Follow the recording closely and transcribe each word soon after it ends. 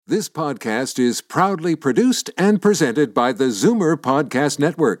This podcast is proudly produced and presented by the Zoomer Podcast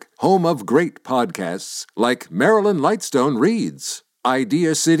Network, home of great podcasts like Marilyn Lightstone Reads,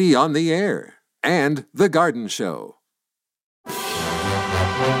 Idea City on the Air, and The Garden Show.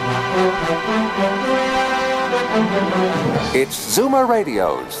 It's Zoomer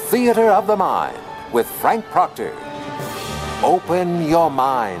Radio's Theater of the Mind with Frank Proctor. Open your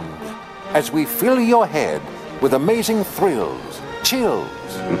mind as we fill your head with amazing thrills, chills,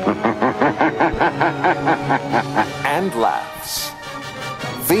 and laughs.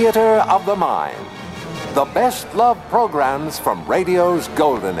 Theater of the Mind. The best love programs from radio's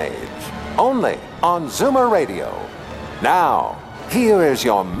golden age. Only on Zoomer Radio. Now, here is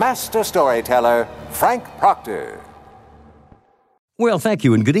your master storyteller, Frank Proctor. Well, thank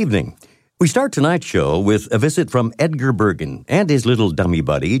you and good evening. We start tonight's show with a visit from Edgar Bergen and his little dummy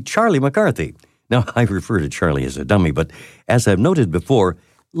buddy, Charlie McCarthy. Now, I refer to Charlie as a dummy, but as I've noted before,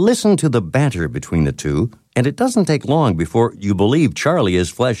 listen to the banter between the two, and it doesn't take long before you believe Charlie is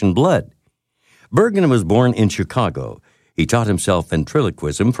flesh and blood. Bergen was born in Chicago. He taught himself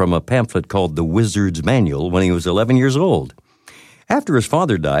ventriloquism from a pamphlet called The Wizard's Manual when he was 11 years old. After his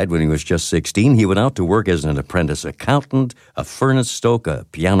father died when he was just 16, he went out to work as an apprentice accountant, a furnace stoker, a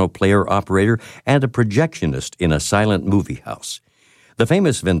piano player-operator, and a projectionist in a silent movie house. The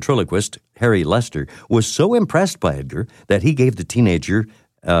famous ventriloquist, Harry Lester, was so impressed by Edgar that he gave the teenager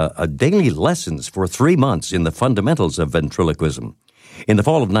daily lessons for 3 months in the fundamentals of ventriloquism. In the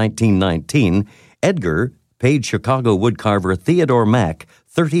fall of 1919, Edgar paid Chicago woodcarver Theodore Mack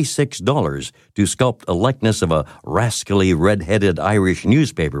 $36 to sculpt a likeness of a rascally, red-headed Irish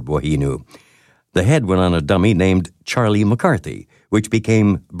newspaper boy he knew. The head went on a dummy named Charlie McCarthy, which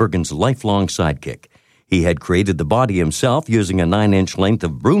became Bergen's lifelong sidekick. He had created the body himself using a 9-inch length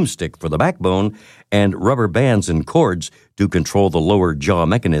of broomstick for the backbone and rubber bands and cords to control the lower jaw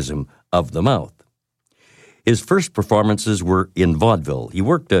mechanism of the mouth. His first performances were in vaudeville. He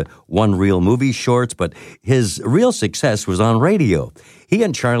worked one-reel movie shorts, but his real success was on radio. He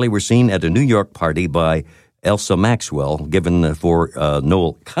and Charlie were seen at a New York party by Elsa Maxwell, given for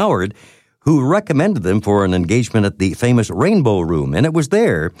Noel Coward, who recommended them for an engagement at the famous Rainbow Room. And it was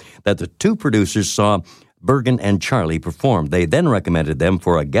there that the two producers saw Bergen and Charlie perform. They then recommended them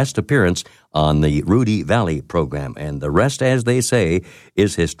for a guest appearance on the Rudy Valley program. And the rest, as they say,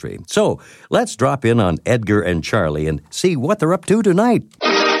 is history. So let's drop in on Edgar and Charlie and see what they're up to tonight.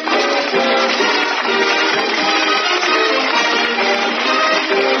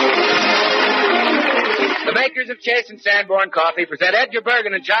 The makers of Chase and Sanborn Coffee present Edgar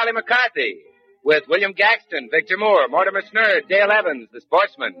Bergen and Charlie McCarthy with William Gaxton, Victor Moore, Mortimer Snerd, Dale Evans, the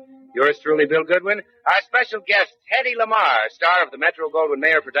sportsman, yours truly, Bill Goodwin, our special guest, Hedy Lamarr, star of the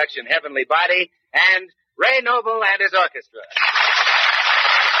Metro-Goldwyn-Mayer production Heavenly Body, and Ray Noble and his orchestra.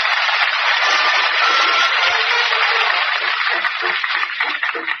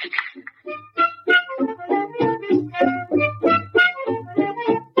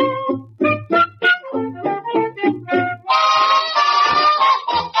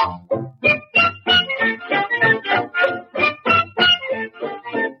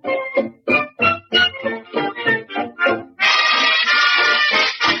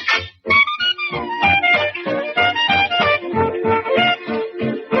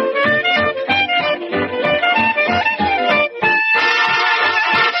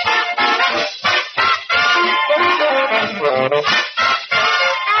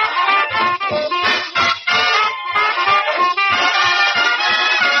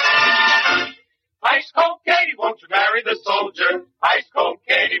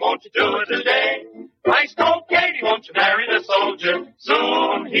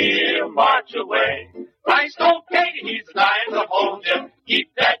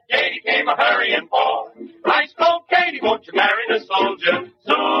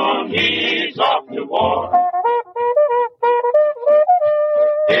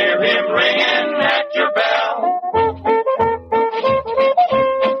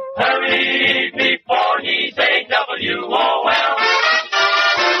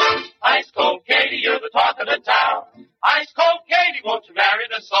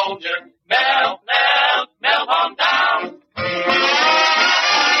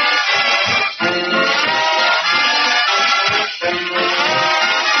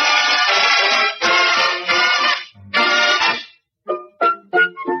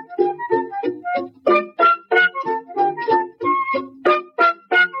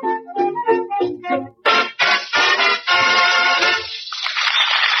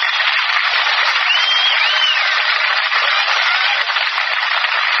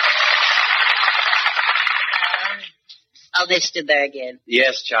 Mr. Bergen.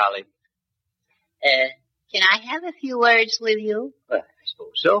 Yes, Charlie. Can I have a few words with you? I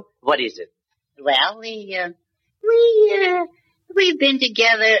suppose so. What is it? Well, we've been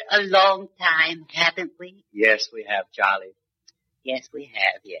together a long time, haven't we? Yes, we have, Charlie. Yes, we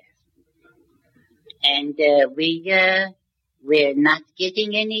have, yes. And, we're not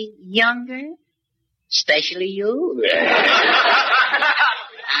getting any younger, especially you.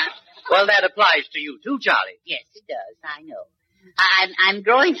 Well, that applies to you too, Charlie. Yes, it does, I know. I'm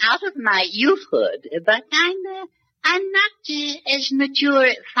growing out of my youthhood, but I'm not as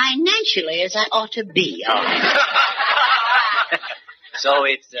mature financially as I ought to be. So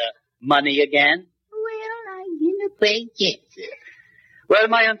it's money again? Well, in a way, yes. Well,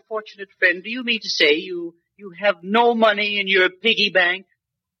 my unfortunate friend, do you mean to say you have no money in your piggy bank?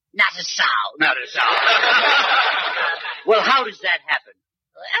 Not a sow. Not a sow. Well, how does that happen?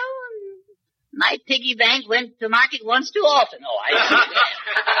 Well, my piggy bank went to market once too often. Oh, I see.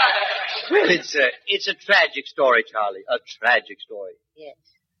 Well, it's a tragic story, Charlie. A tragic story. Yes.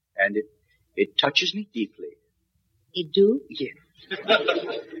 And it touches me deeply. It do? Yes.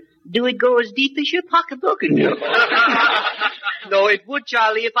 Do it go as deep as your pocketbook? No. No, it would,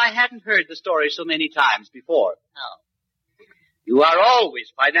 Charlie, if I hadn't heard the story so many times before. Oh. You are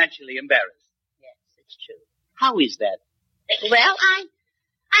always financially embarrassed. Yes, it's true. How is that? Well,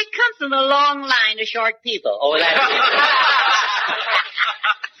 I come from a long line of short people. Oh, that's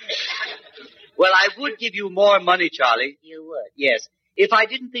Well, I would give you more money, Charlie. You would? Yes, if I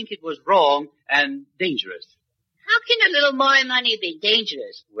didn't think it was wrong and dangerous. How can a little more money be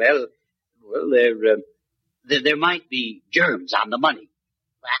dangerous? Well, there might be germs on the money.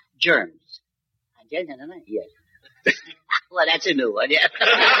 What? Germs. Germs on the money? Yes. Well, that's a new one, yeah.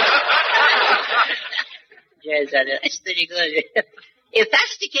 Germs on the That's pretty good. If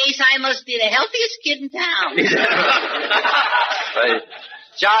that's the case, I must be the healthiest kid in town. Well,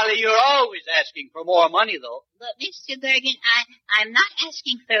 Charlie, you're always asking for more money, though. But, Mr. Bergen, I'm not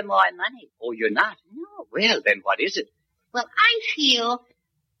asking for more money. Oh, you're not? No. Well, then what is it? Well, I feel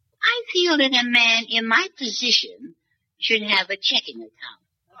that a man in my position should have a checking account.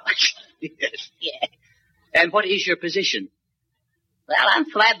 Yes. Yeah. And what is your position? Well, I'm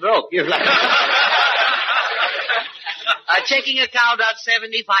flat broke. You're flat. A checking account at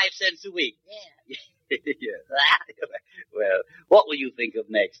 75 cents a week. Yeah. Yeah. Well, what will you think of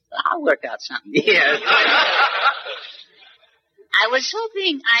next? I'll work out something. Yes. I was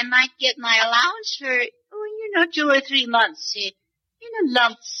hoping I might get my allowance for, 2 or 3 months in a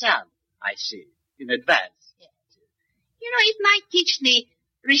lump sum. I see. In advance. Yeah. It might teach me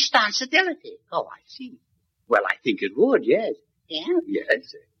responsibility. Oh, I see. Well, I think it would, yes. Yeah?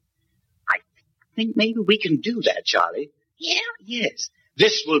 Yes. I think maybe we can do that, Charlie. Yeah? Yes.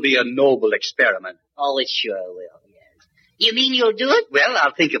 This will be a noble experiment. Oh, it sure will, yes. You mean you'll do it? Well,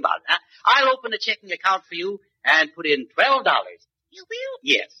 I'll think about it. I'll open a checking account for you and put in $12. You will?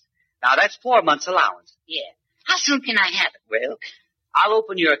 Yes. Now, that's 4 months' allowance. Yeah. How soon can I have it? Well, I'll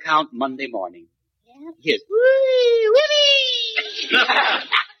open your account Monday morning. Yeah? Yes. Whee!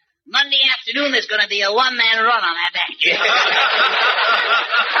 Monday afternoon there's going to be a one-man run on that bank.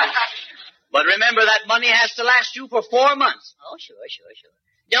 But remember, that money has to last you for 4 months. Oh, sure.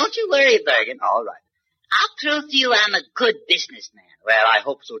 Don't you worry, Bergen. All right. I'll prove to you I'm a good businessman. Well, I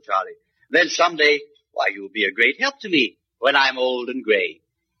hope so, Charlie. Then someday, why, you'll be a great help to me when I'm old and gray.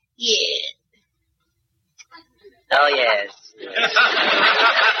 Yeah. Oh, yes.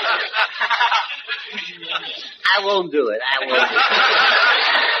 I won't do it.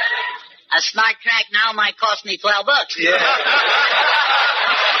 A smart track now might cost me $12. Yeah.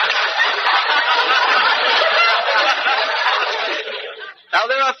 Now,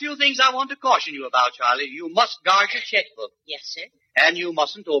 there are a few things I want to caution you about, Charlie. You must guard your checkbook. Yes, sir. And you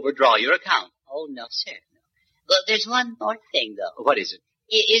mustn't overdraw your account. Oh, no, sir. No. Well, there's one more thing, though. What is it?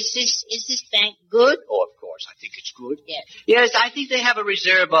 Is this bank good? Oh, of course. I think it's good. Yes. Yes, I think they have a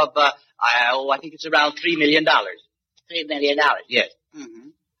reserve of, I think it's around $3 million. $3 million? Yes. Mm-hmm.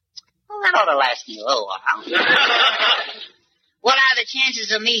 Well, that ought to last me a little while. What are the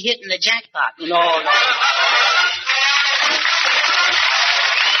chances of me hitting the jackpot? No.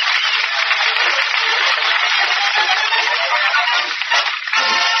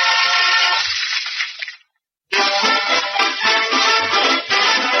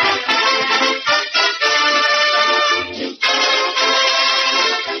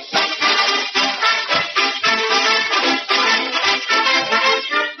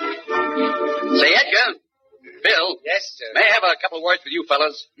 Say, Edgar. Bill. Yes, sir. May I have a couple of words with you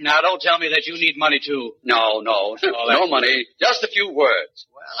fellas? Now, don't tell me that you need money, too. No. No money. Just a few words.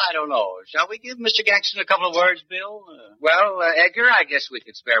 Well, I don't know. Shall we give Mr. Gaxton a couple of words, Bill? Well, Edgar, I guess we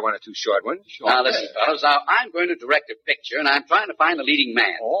could spare one or two short ones. Now, listen, fellas. Now, I'm going to direct a picture, and I'm trying to find the leading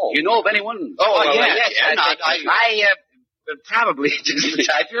man. Oh. You know of anyone? Yes. I Probably just the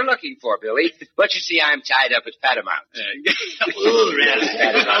type you're looking for, Billy. But you see, I'm tied up at Paramount.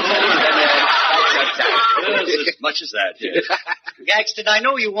 As much as that, yes. Gaxton, I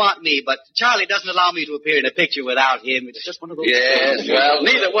know you want me, but Charlie doesn't allow me to appear in a picture without him. It's just one of those... Yes, well,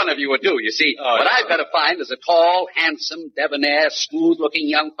 neither one of you would do. You see, what I've got to find is a tall, handsome, debonair, smooth-looking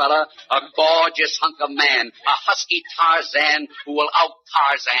young fella, a gorgeous hunk of man, a husky Tarzan who will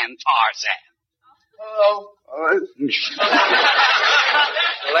out-Tarzan Tarzan. Hello. Well,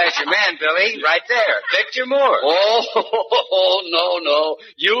 there's your man, Billy, right there. Victor Moore. Oh, no.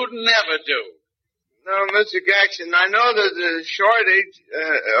 You'd never do. No, Mr. Gaxton, I know there's a shortage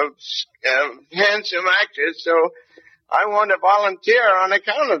of handsome actors, so I want to volunteer on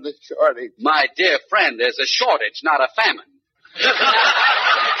account of the shortage. My dear friend, there's a shortage, not a famine.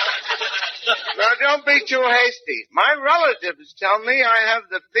 Now, don't be too hasty. My relatives tell me I have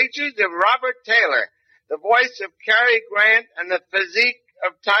the features of Robert Taylor, the voice of Cary Grant, and the physique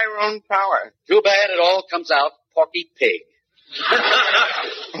of Tyrone Power. Too bad it all comes out Porky Pig.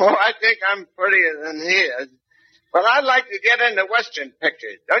 Oh, I think I'm prettier than he is. But I'd like to get into Western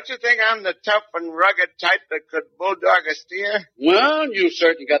pictures. Don't you think I'm the tough and rugged type that could bulldog a steer? Well, you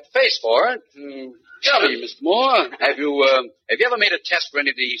certainly got the face for it. Tell me, Mr. Moore, have you ever made a test for any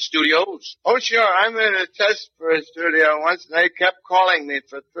of the studios? Oh, sure. I made a test for a studio once, and they kept calling me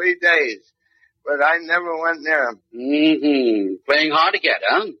for 3 days. But I never went near them. Mm-hmm. Playing hard to get,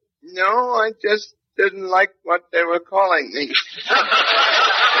 huh? No, I just didn't like what they were calling me.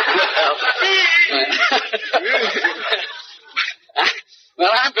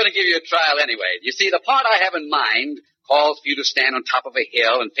 Well, I'm going to give you a trial anyway. You see, the part I have in mind calls for you to stand on top of a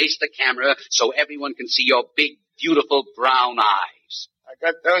hill and face the camera so everyone can see your big, beautiful brown eyes. I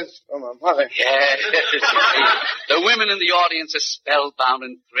got those from my mother. Yes. The women in the audience are spellbound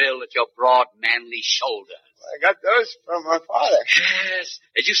and thrilled at your broad, manly shoulders. I got those from my father. Yes.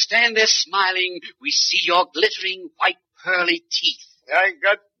 As you stand there smiling, we see your glittering, white, pearly teeth. I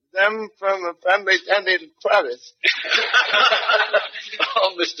got them from a family tended Travis.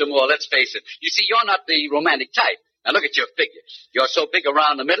 Oh, Mr. Moore, let's face it. You see, you're not the romantic type. Now, look at your figure. You're so big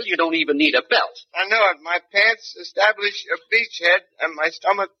around the middle, you don't even need a belt. I know it. My pants establish a beachhead, and my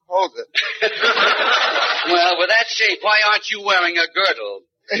stomach holds it. Well, with that shape, why aren't you wearing a girdle?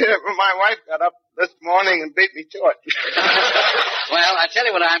 My wife got up this morning and beat me to it. Well, I tell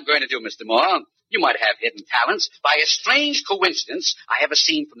you what I'm going to do, Mr. Moore. You might have hidden talents. By a strange coincidence, I have a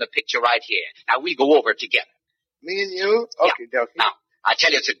scene from the picture right here. Now, we'll go over it together. Me and you? Okie dokie. Now, I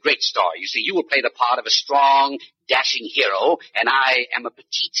tell you, it's a great story. You see, you will play the part of a strong, dashing hero, and I am a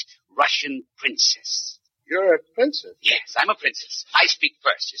petite Russian princess. You're a princess? Yes, I'm a princess. I speak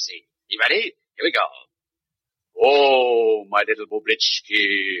first, you see. You ready? Here we go. Oh, my little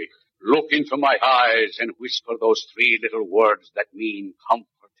Boblitsky, look into my eyes and whisper those 3 little words that mean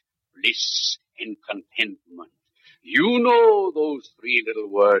comfort, bliss, and contentment. You know those 3 little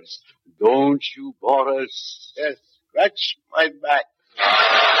words, don't you, Boris? Yes, scratch my back.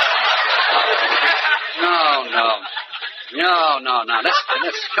 No.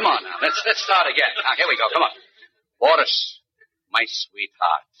 Let's come on now. Let's start again. Now, here we go. Come on. Boris, my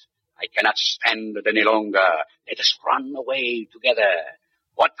sweetheart, I cannot stand it any longer. Let us run away together.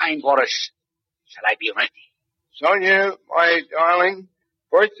 What time, Boris, shall I be ready? Sonia, my darling,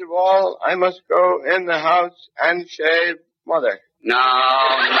 first of all, I must go in the house and shave Mother. No.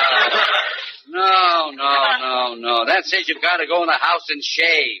 That says you've got to go in the house and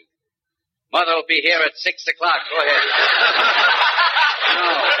shave. Mother will be here at 6 o'clock. Go ahead.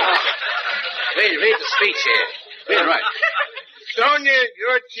 No. Read the speech here. Read it right. Sonia,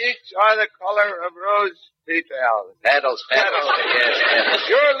 your cheeks are the color of rose petals. Petals. Yes.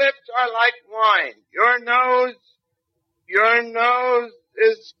 Your lips are like wine. Your nose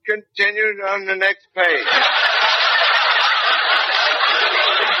is continued on the next page.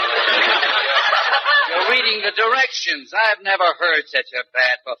 You're reading the directions. I've never heard such a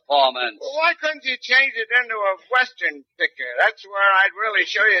bad performance. Well, why couldn't you change it into a Western picture? That's where I'd really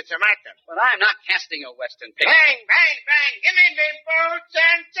show you some acting. But I'm not casting a Western picture. Bang, bang, bang. Give me the boots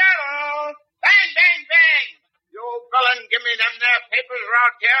and saddle. Bang, bang, bang. You old villain, give me them there papers or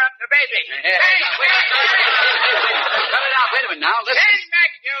I'll tear up the baby. Hey, cut it out. Wait a minute now. Listen. Stand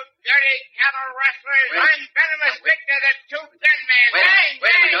back, you dirty cattle rustlers. I'm venomous Victor, the Tooth Gun Man. Wait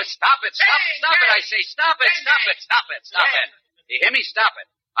a minute. Stop it. I say. Stop it. You hear me? Stop it.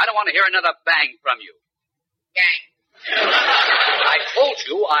 I don't want to hear another bang from you. Gang. I told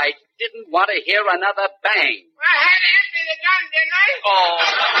you I didn't want to hear another bang. Well, I had to empty the gun, didn't I? Oh.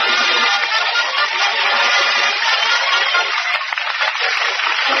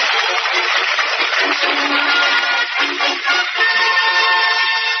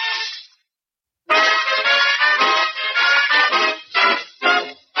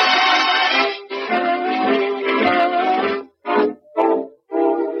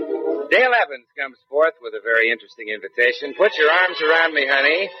 Dale Evans comes forth with a very interesting invitation. Put your arms around me,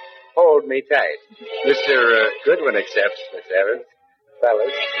 honey. Hold me tight. Mr. Goodwin accepts, Miss Evans.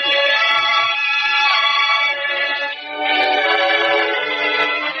 Fellas.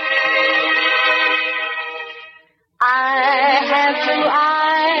 I have 2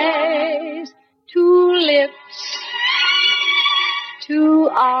 eyes, 2 lips, 2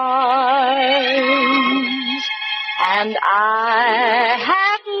 arms, and I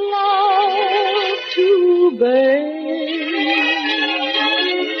have love to bear.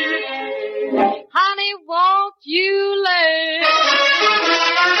 Honey, won't you learn?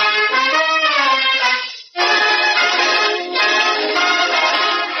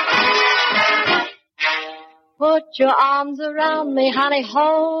 Put your arms around me, honey,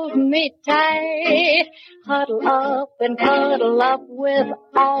 hold me tight. Huddle up and cuddle up with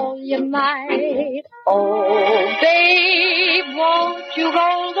all your might. Oh, babe, won't you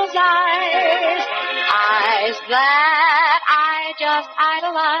roll those eyes? Eyes that I just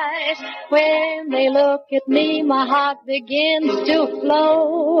idolize. When they look at me, my heart begins to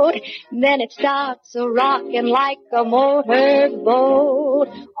float. Then it starts a-rocking like a motorboat.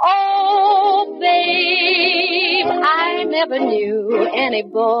 Oh, babe, I never knew any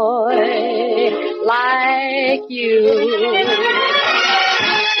boy like you.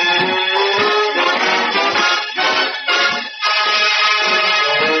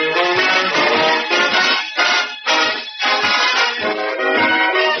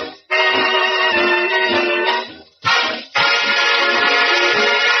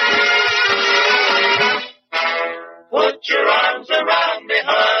 Put your arms around me,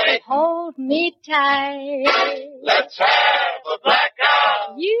 honey. Hold me tight. Let's have a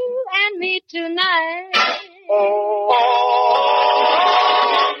blackout. You and me tonight. Oh,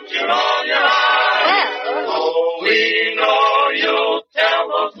 won't you roll your eyes? Oh, we know you'll tell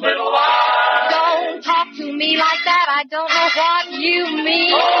those little lies. Don't talk to me like that. I don't know what you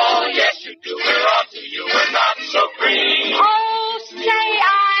mean. Oh, yes, you do. We're on to you. We're not so green. Oh, say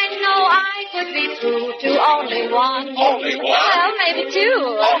I know I could be true to only one. Only one? Well, maybe 2.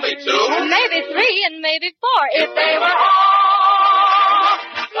 Only 2? Maybe 3 and maybe 4 if they were all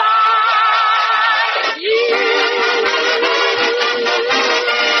like you.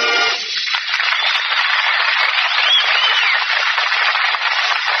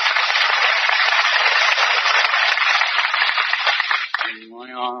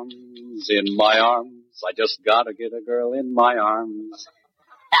 In my arms. I just gotta get a girl in my arms.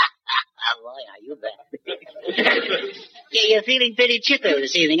 Oh, boy, are you bad. Yeah, you're feeling pretty chipper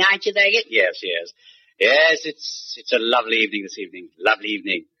this evening, aren't you, Daggett? Yes, it's a lovely evening this evening. Lovely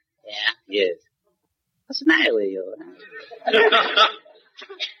evening. Yeah. Yes. What's the matter with you? Huh?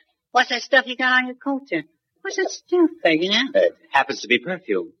 What's that stuff you got on your coat there? What's that stuff, Daggett, huh? It happens to be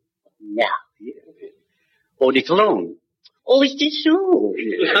perfume. No. Eau de cologne. Oh, is this so?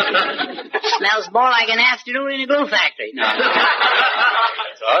 Smells more like an afternoon in a glue factory. No.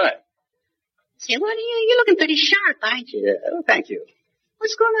 It's all right. Say, what are you? You're looking pretty sharp, aren't you? Yeah, well, thank you.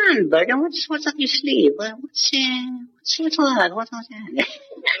 What's going on, Bergen? What's up your sleeve? What's all that? What's that?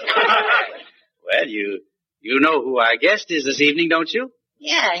 Well, you know who our guest is this evening, don't you?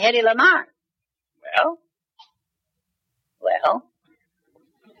 Yeah, Hedy Lamarr.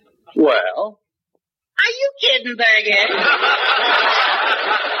 Well? Are you kidding, Bergen?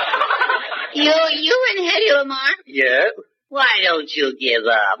 you and Hedy Lamarr? Yeah. Why don't you give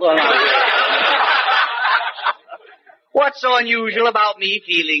up? Well, what's so unusual about me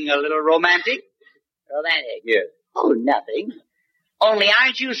feeling a little romantic? Romantic? Yes. Oh, nothing. Only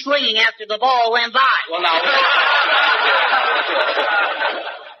aren't you swinging after the ball went by? Well, now.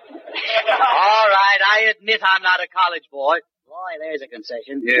 All right, I admit I'm not a college boy. Boy, there's a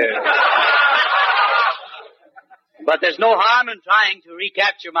concession. Yeah. But there's no harm in trying to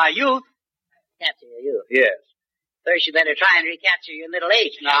recapture my youth. Capture your youth. Yes. First, you better try and recapture your middle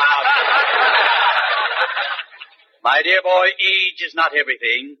age. Now, my dear boy, age is not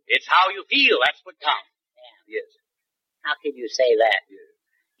everything. It's how you feel. That's what counts. Yeah. Yes. How could you say that? Yeah.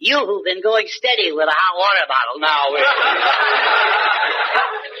 You who've been going steady with a hot water bottle. Now,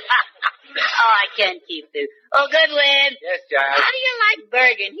 can't keep this. Oh, Goodwin. Yes, Giles. How do you like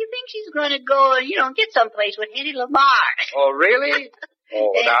Bergen? He thinks he's going to go and, get someplace with Eddie Lamar. Oh, really?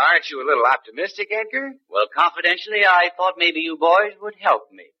 Oh, now aren't you a little optimistic, Edgar? Well, confidentially, I thought maybe you boys would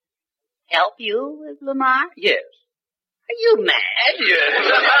help me. Help you with Lamar? Yes. Are you mad? Yes.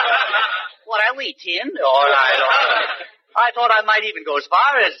 What are we, tinned? All right. I thought I might even go as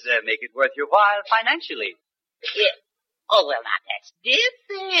far as make it worth your while financially. Yeah. Oh, well, now that's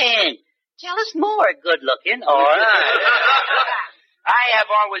different. Tell us more, good-looking. All right. I have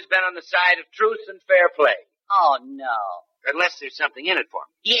always been on the side of truth and fair play. Oh, no. Unless there's something in it for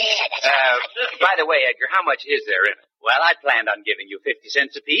me. Yeah, that's right. By the way, Edgar, how much is there in it? Well, I planned on giving you 50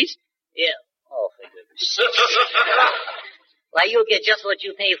 cents apiece. Yeah. Oh, for goodness. Well, you'll get just what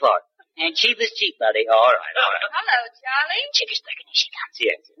you pay for. And cheap is cheap, buddy. All right. Hello, Charlie. Chickenbergen, she comes.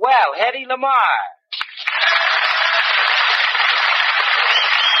 Yes. Well, Hetty Lamar.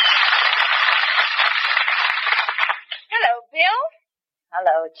 Hello, Bill.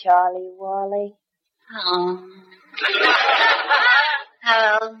 Hello, Charlie Wally. Oh.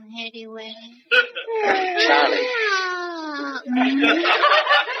 Hello, Eddie Willie. Charlie.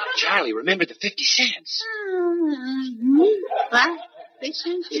 Charlie, remember the 50 cents. What?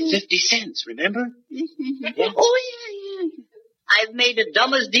 50 cents, remember? Yeah. Oh, yeah. I've made the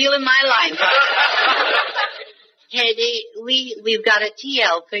dumbest deal in my life. Eddie, we've got a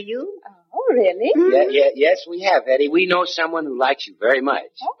TL for you. Oh, really? Yes, we have, Eddie. We know someone who likes you very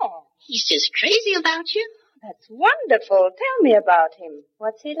much. Oh, He's just crazy about you. that's wonderful. Tell me about him.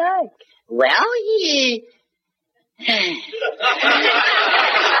 What's he like? Well, he...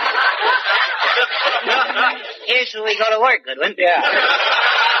 Here's where we go to work, Goodwin. Yeah.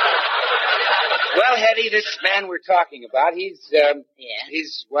 Well, Hetty, this man we're talking about, he's,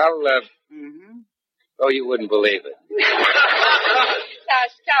 oh, you wouldn't believe it. Now,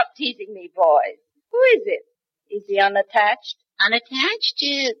 stop teasing me, boys. Who is it? Is he unattached? Unattached?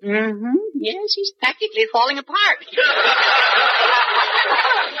 Yes, he's practically falling apart.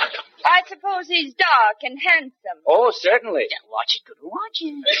 I suppose he's dark and handsome. Oh, certainly. Yeah, watch it, Goodwin, watch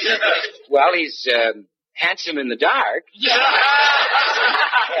it. Well, he's, handsome in the dark. Yeah.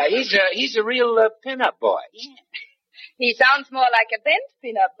 Yeah, he's a real, pin-up boy. Yeah. He sounds more like a bent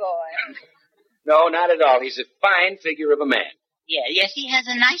pin-up boy. No, not at all. He's a fine figure of a man. Yeah, yes, he has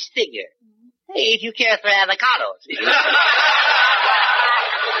a nice figure. Hey, if you care for avocados.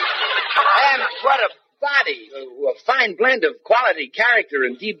 And what a body. A fine blend of quality, character,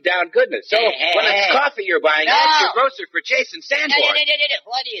 and deep-down goodness. So, when it's coffee you're buying, ask your grocer for Chase and Sanborn.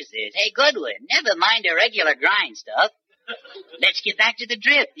 What is this? Hey, Goodwin, never mind the regular grind stuff. Let's get back to the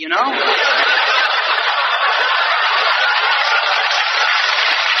drip, you know?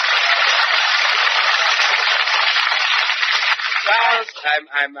 Charles,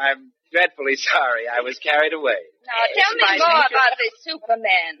 I'm dreadfully sorry. I was carried away. Now, tell me more about this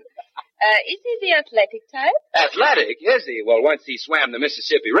Superman. Is he the athletic type? Athletic, is he? Well, once he swam the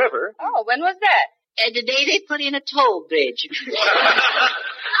Mississippi River. Oh, when was that? The day they put in a toll bridge.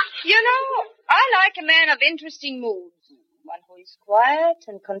 You know, I like a man of interesting moods. One who is quiet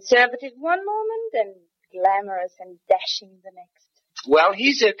and conservative one moment and glamorous and dashing the next. Well,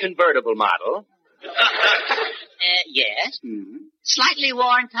 he's a convertible model. Yes. Mm-hmm. Slightly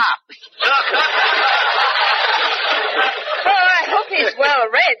worn top. Oh, I hope he's well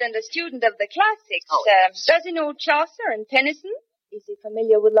read and a student of the classics. Oh. Does he know Chaucer and Tennyson? Is he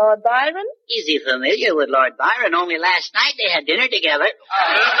familiar with Lord Byron? Is he familiar with Lord Byron? Only last night they had dinner together.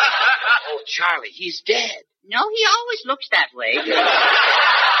 Oh, Charlie, he's dead. No, he always looks that way.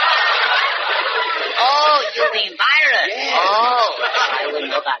 Oh, you mean Byron? Yes. Oh, I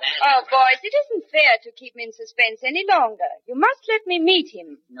wouldn't know about that. Oh, boys, it isn't fair to keep me in suspense any longer. You must let me meet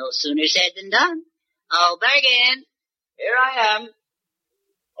him. No sooner said than done. Oh, Bergen. Here I am.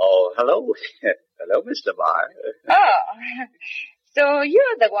 Oh, hello. Hello, Miss Lamar. Oh, so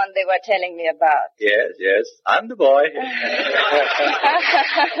you're the one they were telling me about. Yes. I'm the boy.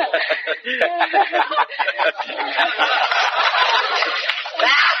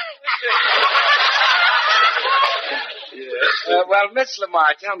 Well, Miss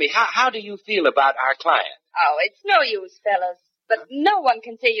Lamar, tell me, how do you feel about our client? Oh, it's no use, fellas. But no one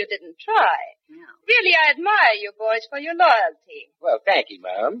can say you didn't try. No. Really, I admire you boys for your loyalty. Well, thank you,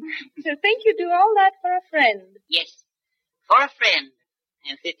 ma'am. To think you do all that for a friend. Yes, for a friend.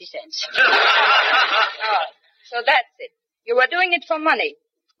 And 50 cents. Oh, so that's it. You were doing it for money.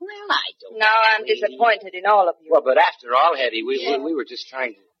 Well, I don't Now I'm disappointed in all of you. Well, but after all, Hetty, we were just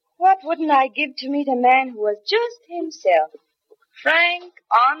trying to... What wouldn't I give to meet a man who was just himself? Frank,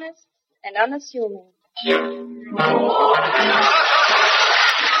 honest, and unassuming.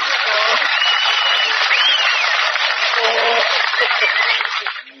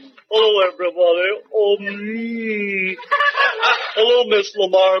 everybody. Hello, Miss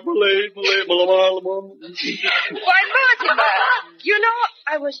Lamar. Why, Mortimer, you know,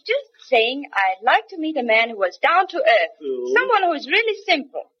 I was just saying I'd like to meet a man who was down to earth. Someone who is really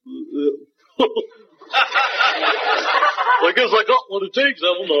simple. I guess I got what it takes,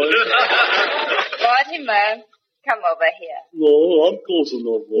 haven't I? Mortimer, come over here. No, I'm close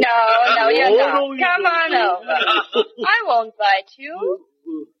enough. No, you're not. Come on over. I won't bite you.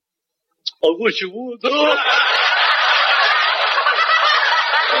 I wish you would. Now,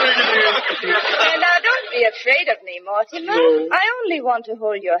 don't be afraid of me, Mortimer. No. I only want to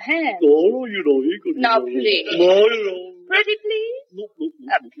hold your hand. No, you don't. You could. Now, please. No, you don't. Pretty please? No.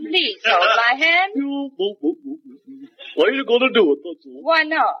 Please hold my hand. No. Why are you going to do it? That's all. Why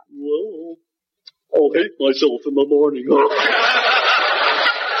not? Well, I'll hate myself in the morning. Mortimer,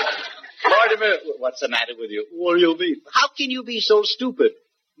 what's the matter with you? What do you mean? How can you be so stupid?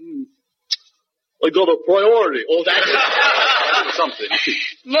 I got a priority. Oh, that's something.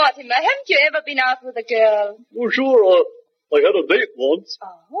 Mortimer, haven't you ever been out with a girl? Well, sure. I had a date once.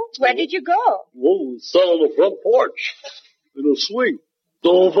 Oh, where did you go? Whoa, sat on the front porch in a swing.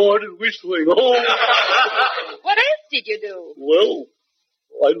 So far did we swing. Oh. What else did you do? Well,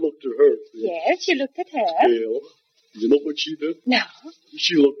 I looked at her. Yes, you looked at her. Yeah. You know what she did? No.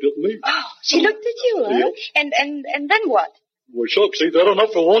 She looked at me. Oh, she looked at you, huh? Yes. And then what? Well, shucks, ain't that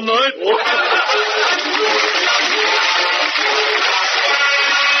enough for one night?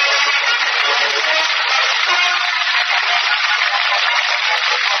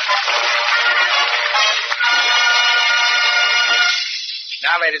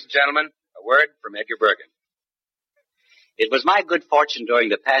 Now, ladies and gentlemen, a word from Edgar Bergen. It was my good fortune during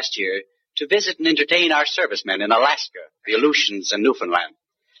the past year to visit and entertain our servicemen in Alaska, the Aleutians, and Newfoundland.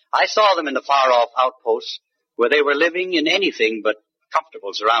 I saw them in the far-off outposts where they were living in anything but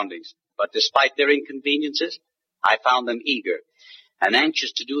comfortable surroundings. But despite their inconveniences, I found them eager and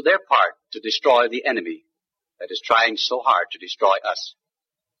anxious to do their part to destroy the enemy that is trying so hard to destroy us.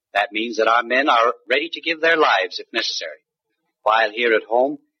 That means that our men are ready to give their lives if necessary. While here at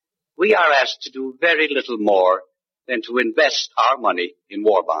home, we are asked to do very little more than to invest our money in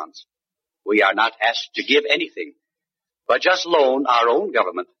war bonds. We are not asked to give anything, but just loan our own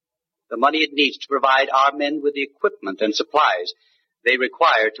government the money it needs to provide our men with the equipment and supplies they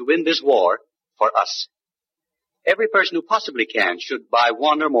require to win this war for us. Every person who possibly can should buy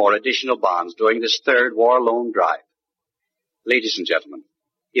one or more additional bonds during this third war loan drive. Ladies and gentlemen,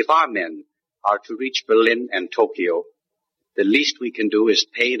 if our men are to reach Berlin and Tokyo, the least we can do is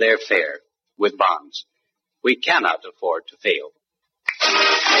pay their fare with bonds. We cannot afford to fail.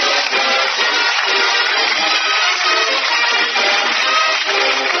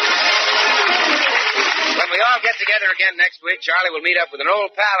 When we all get together again next week, Charlie will meet up with an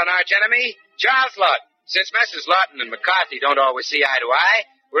old pal and arch enemy, Charles Lawton. Since Messrs. Lawton and McCarthy don't always see eye to eye,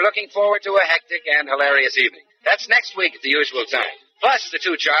 we're looking forward to a hectic and hilarious evening. That's next week at the usual time. Plus, the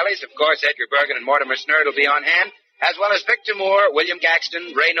two Charlies, of course, Edgar Bergen and Mortimer Snerd will be on hand, as well as Victor Moore, William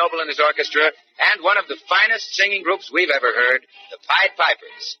Gaxton, Ray Noble and his orchestra, and one of the finest singing groups we've ever heard, the Pied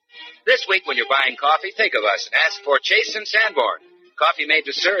Pipers. This week, when you're buying coffee, think of us and ask for Chase and Sanborn, coffee made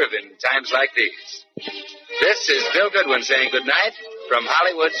to serve in times like these. This is Bill Goodwin saying goodnight from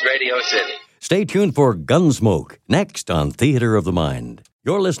Hollywood's Radio City. Stay tuned for Gunsmoke, next on Theater of the Mind.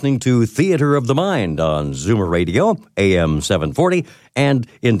 You're listening to Theater of the Mind on Zoomer Radio, AM 740, and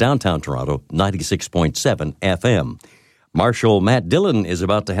in downtown Toronto, 96.7 FM. Marshal Matt Dillon is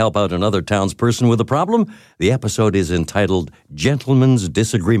about to help out another townsperson with a problem. The episode is entitled Gentleman's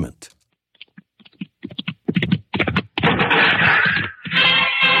Disagreement.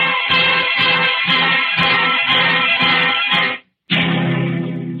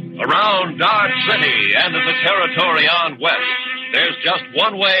 Around Dodge City and in the territory on west, there's just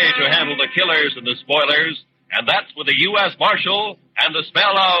one way to handle the killers and the spoilers, and that's with a U.S. Marshal and the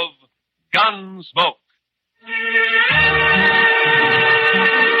smell of gun smoke.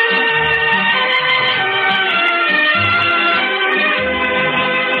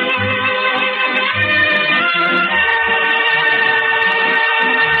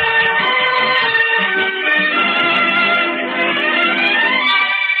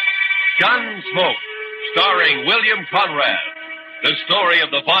 Gunsmoke, starring William Conrad. The story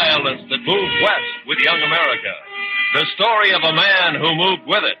of the violence that moved west with young America. The story of a man who moved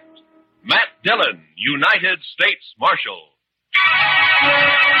with it. Matt Dillon, United States Marshal.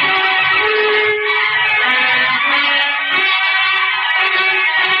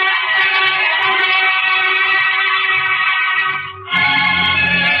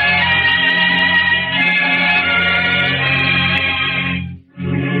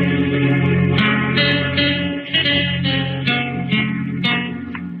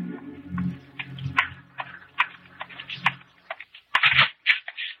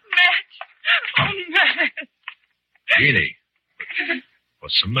 Jeannie,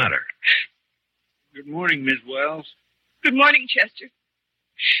 what's the matter? Good morning, Miss Wells. Good morning, Chester.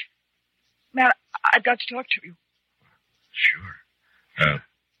 Matt, I've got to talk to you. Sure.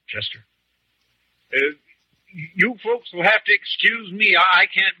 Chester? You folks will have to excuse me. I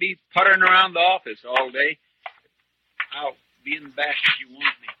can't be puttering around the office all day. I'll be in the back if you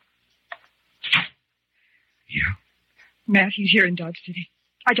want me. Yeah? Matt, he's here in Dodge City.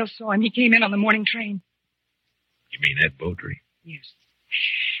 I just saw him. He came in on the morning train. You mean Ed Beaudry? Yes.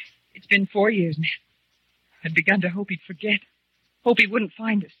 It's been 4 years, Matt. I'd begun to hope he'd forget. Hope he wouldn't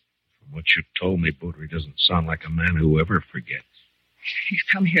find us. From what you told me, Beaudry doesn't sound like a man who ever forgets. He's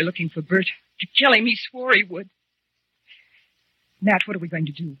come here looking for Bert. To kill him, he swore he would. Matt, what are we going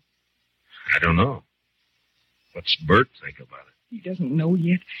to do? I don't know. What's Bert think about it? He doesn't know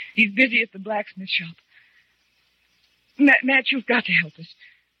yet. He's busy at the blacksmith shop. Matt, you've got to help us.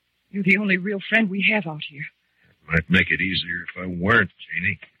 You're the only real friend we have out here. It might make it easier if I weren't,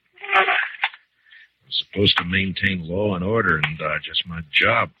 Jeannie. I'm supposed to maintain law and order in Dodge. That's my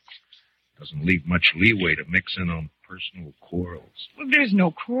job. Doesn't leave much leeway to mix in on personal quarrels. Well, there's no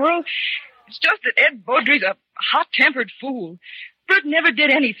quarrel. It's just that Ed Beaudry's a hot-tempered fool. Bert never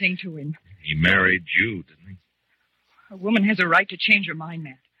did anything to him. He married you, didn't he? A woman has a right to change her mind,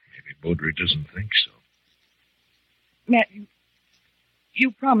 Matt. Maybe Beaudry doesn't think so. Matt,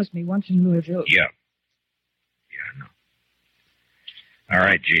 you promised me once in Louisville. Yeah. Yeah, I know. All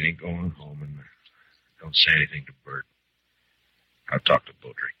right, Jeannie, go on home and don't say anything to Bert. I'll talk to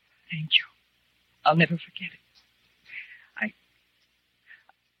Beaudry. Thank you. I'll never forget it.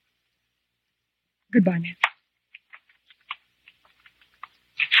 Goodbye, Matt.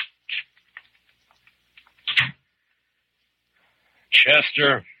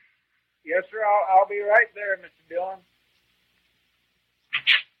 Chester. Yes, sir. I'll be right there, Mr. Dillon.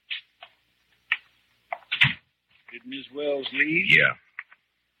 Did Miss Wells leave? Yeah.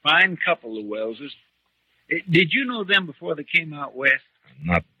 Fine couple, the Wellses. Did you know them before they came out west?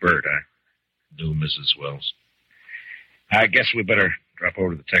 Not Bert. I knew Mrs. Wells. I guess we better drop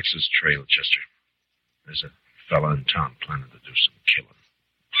over to the Texas Trail, Chester. There's a fella in town planning to do some killing.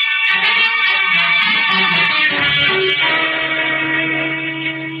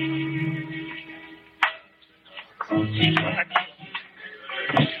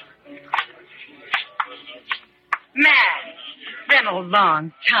 Matt, been a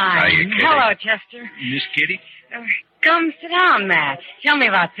long time. Hiya, Kitty. Hello, Chester. Miss Kitty? Come sit down, Matt. Tell me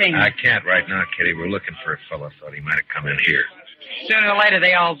about things. I can't right now, Kitty. We're looking for a fella. Thought he might have come in here. Sooner or later,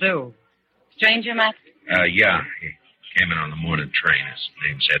 they all do. Stranger, Matt? Yeah. He came in on the morning train. His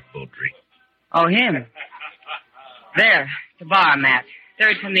name's Ed Beaudry. Oh, him. There, the bar, Matt.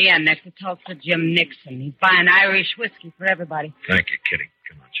 Third from the end, next to Tulsa Jim Nixon. He's buying Irish whiskey for everybody. Thank you, Kitty.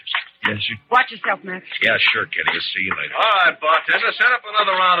 Come on, Chester. Yes, sir. Watch yourself, Matt. Yeah, sure, Kitty. I'll see you later. All right, bartender, set up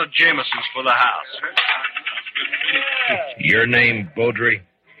another round of Jamesons for the house. Your name, Beaudry?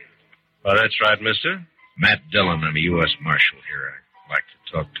 Oh, that's right, mister. Matt Dillon. I'm a U.S. Marshal here. I'd like to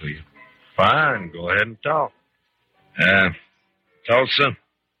talk to you. Fine. Go ahead and talk. Tulsa,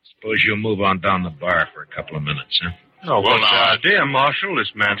 suppose you'll move on down the bar for a couple of minutes, huh? Oh, what's the idea, Marshal?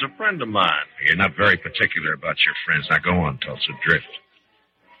 This man's a friend of mine. You're not very particular about your friends. Now go on, Tulsa. Drift.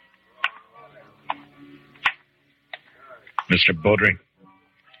 Mr. Beaudry,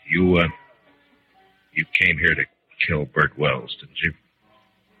 you came here to kill Bert Wells, didn't you?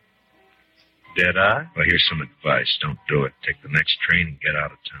 Did I? Well, here's some advice. Don't do it. Take the next train and get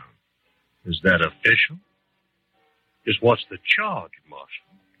out of town. Is that official? Just what's the charge, Marshal?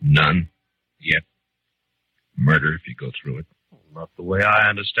 None. Yet. Murder if you go through it. Well, not the way I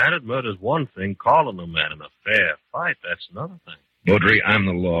understand it. Murder's one thing. Calling a man in a fair fight, that's another thing. Beaudry, I'm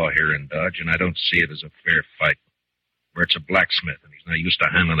the law here in Dodge, and I don't see it as a fair fight. Bert's a blacksmith, and he's not used to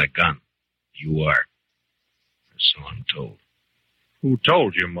handling a gun. You are. So I'm told. Who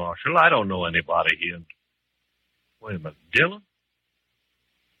told you, Marshal? I don't know anybody here. Wait a minute. Dillon?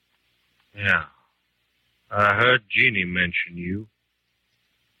 Yeah. I heard Jeannie mention you.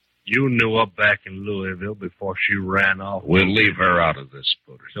 You knew her back in Louisville before she ran off. We'll leave her out of this,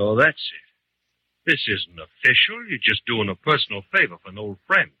 Beaudry. So that's it. This isn't official. You're just doing a personal favor for an old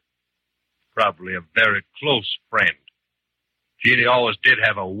friend. Probably a very close friend. Jeannie always did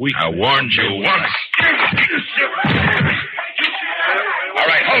have a weakness. I warned you once. All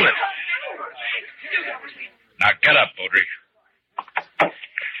right, hold it. Now get up, Beaudry.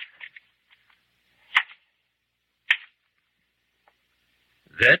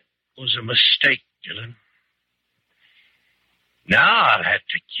 That was a mistake, Dillon. Now I'll have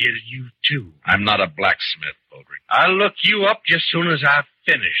to kill you, too. I'm not a blacksmith, Beaudry. I'll look you up just soon as I've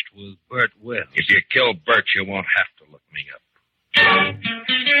finished with Bert Wells. If you kill Bert, you won't have to look Bert?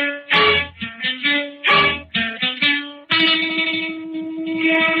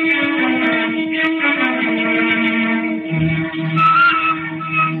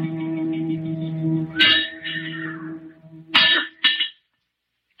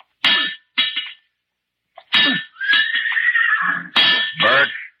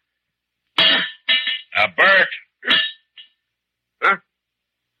 Bert? Huh?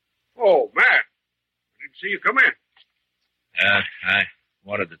 Oh, Matt. I didn't see you come in. I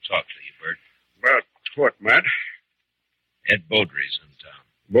wanted to talk to you, Bert. About what, Matt? Ed Beaudry's in town.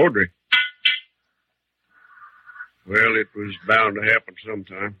 Beaudry. Well, it was bound to happen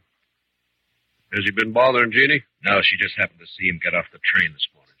sometime. Has he been bothering Jeannie? No, she just happened to see him get off the train this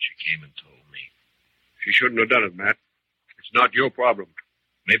morning. She came and told me. She shouldn't have done it, Matt. It's not your problem.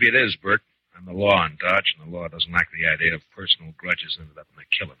 Maybe it is, Bert. I'm the law in Dodge, and the law doesn't like the idea of personal grudges ended up in a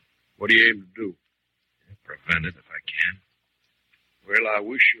killing. What do you aim to do? Prevent it if I can. Well, I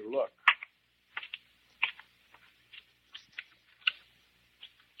wish you luck.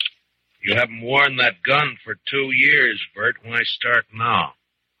 You haven't worn that gun for 2 years, Bert. Why start now?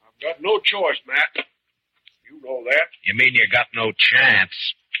 I've got no choice, Matt. You know that. You mean you got no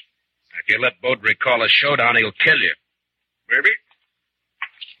chance? If you let Beaudry call a showdown, he'll kill you. Maybe.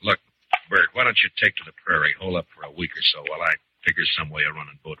 Look, Bert, why don't you take to the prairie, hole up for a week or so while I figure some way of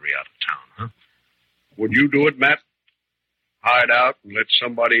running Beaudry out of town, huh? Would you do it, Matt? Hide out and let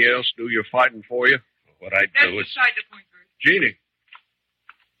somebody else do your fighting for you? What I'd That's do is... beside the point, Bert. Jeannie.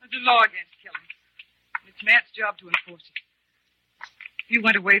 There's a law against killing. And it's Matt's job to enforce it. If you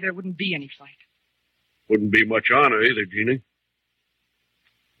went away, there wouldn't be any fight. Wouldn't be much honor either, Jeannie.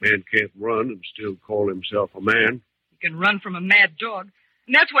 Man can't run and still call himself a man. He can run from a mad dog.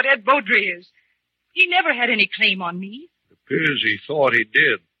 And that's what Ed Beaudry is. He never had any claim on me. It appears he thought he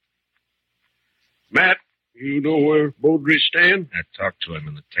did. Matt, you know where Beaudry stands? I talked to him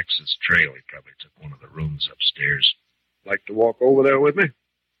in the Texas Trail. He probably took one of the rooms upstairs. Like to walk over there with me?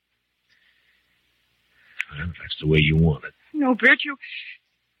 Well, if that's the way you want it. No, Bert, you...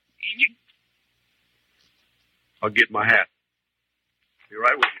 I'll get my hat. Be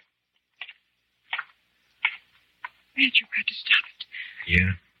right with you. Matt, you've got to stop it.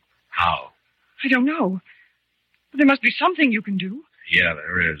 Yeah? How? I don't know. But there must be something you can do. Yeah,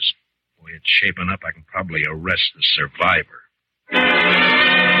 there is. The way it's shaping up, I can probably arrest the survivor.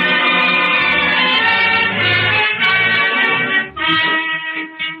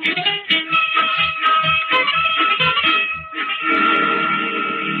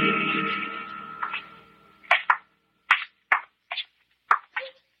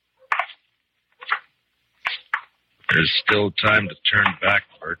 There's still time to turn back,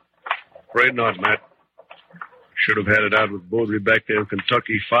 Bert. Afraid not, Matt. Should have had it out with Beaudry back there in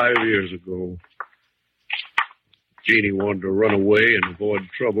Kentucky 5 years ago. Jeannie wanted to run away and avoid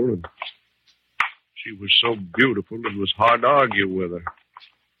trouble, and she was so beautiful it was hard to argue with her.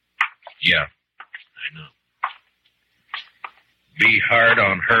 Yeah, I know. Be hard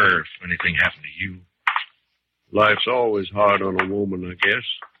on her if anything happened to you. Life's always hard on a woman, I guess.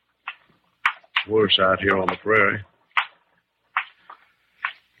 Worse out here on the prairie.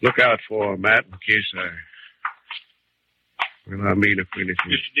 Look out for her, Matt, in case if anything.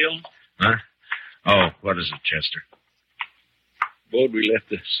 Mr. Dillon? Huh? Oh, what is it, Chester? Beaudry left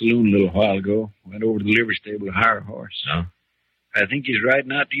the saloon a little while ago. Went over to the livery stable to hire a horse. Oh? I think he's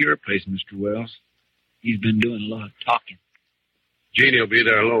riding out to your place, Mr. Wells. He's been doing a lot of talking. Jeannie will be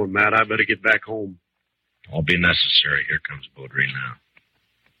there alone, Matt. I better get back home. Won't be necessary. Here comes Beaudry now.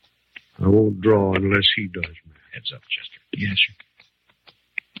 I won't draw unless he does, Matt. Heads up, Chester. Yes, sir.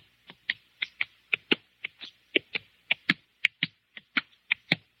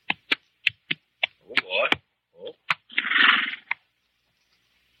 Oh, boy. Oh.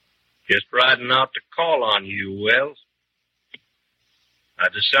 Just riding out to call on you, Wells. I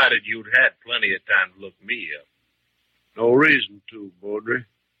decided you'd had plenty of time to look me up. No reason to, Beaudry.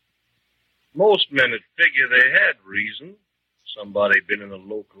 Most men would figure they had reason. Somebody been in a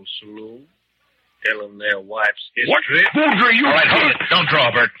local saloon, telling their wife's history. What? Beaudry, you... All right, hold it. Don't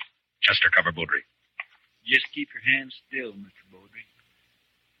draw, Bert. Chester, cover Beaudry. Just keep your hands still, Mr. Beaudry.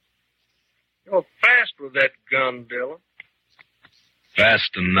 You're fast with that gun, Dillon.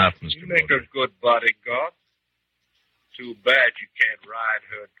 Fast enough, Mr. You make Beaudry. a good bodyguard. Too bad you can't ride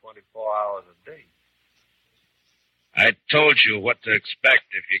her 24 hours a day. I told you what to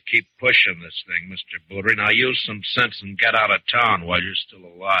expect if you keep pushing this thing, Mr. Beaudry. Now use some sense and get out of town while you're still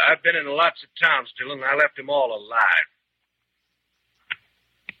alive. I've been in lots of towns, Dillon, and I left them all alive.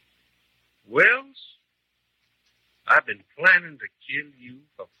 Wells, I've been planning to kill you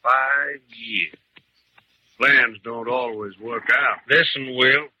for 5 years. plans don't always work out. Listen,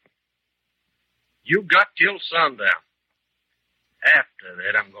 Will. You got till sundown. After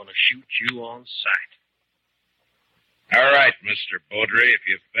that, I'm going to shoot you on sight. All right, Mr. Beaudry. If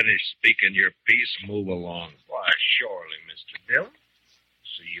you've finished speaking your piece, move along. Why, surely, Mr. Dillon.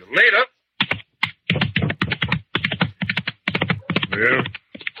 See you later. Well,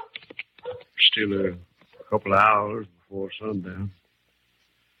 still a couple of hours before sundown.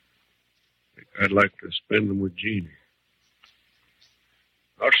 I think I'd like to spend them with Jeannie.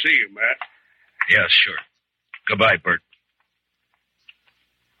 I'll see you, Matt. Yeah, sure. Goodbye, Bert.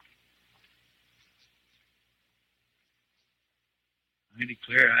 I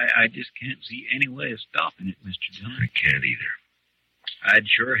declare, I just can't see any way of stopping it, Mr. Dillon. I can't either. I'd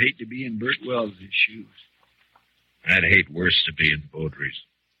sure hate to be in Bert Wells' shoes. I'd hate worse to be in Beaudry's.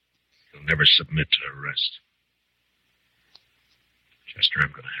 He'll never submit to arrest. Chester,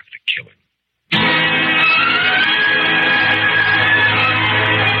 I'm going to have to kill him.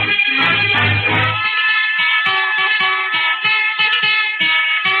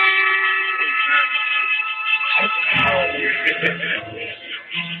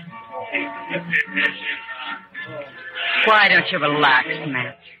 Why don't you relax,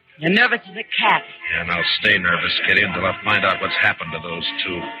 Matt? You're nervous as a cat. Yeah, and I'll stay nervous, Kitty, until I find out what's happened to those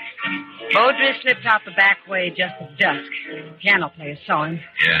two. Beaudry slipped out the back way just at dusk. The piano player saw him.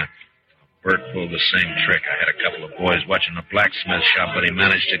 Yeah. Bert pulled the same trick. I had a couple of boys watching the blacksmith shop, but he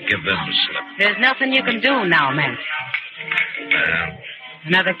managed to give them the slip. There's nothing you can do now, Matt. Well,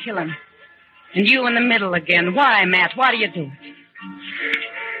 Another killing. And you in the middle again. Why, Matt? Why do you do it?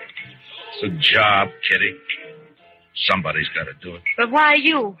 it's a job, Kitty. Somebody's got to do it. But why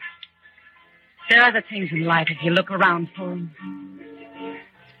you? There are other things in life if you look around for them.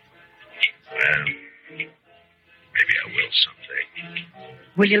 Well, maybe I will someday.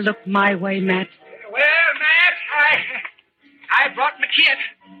 Will you look my way, Matt? Well, Matt, I brought my kit.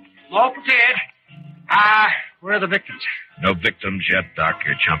 All prepared. Where are the victims? No victims yet, Doc.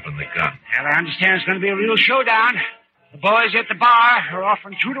 You're jumping the gun. Well, I understand it's going to be a real showdown. The boys at the bar are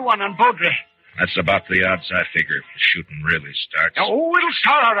offering 2-1 on Beaudry. That's about the odds I figure if the shooting really starts. Oh, it'll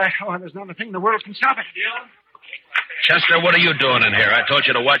start all right. Oh, there's not a thing in the world can stop it. Chester, what are you doing in here? I told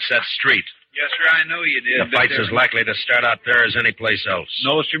you to watch that street. Yes, sir, I know you did. The fight's as likely to start out there as any place else.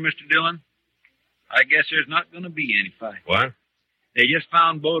 No, sir, Mr. Dillon. I guess there's not going to be any fight. What? They just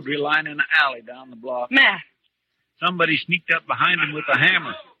found Beaudry lying in an alley down the block. Matt. Somebody sneaked up behind him with a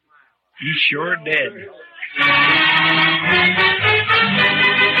hammer. He's sure dead.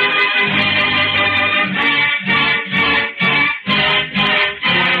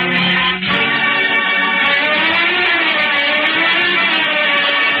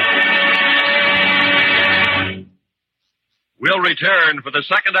 We'll return for the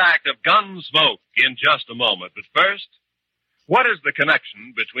second act of Gunsmoke in just a moment. But first, what is the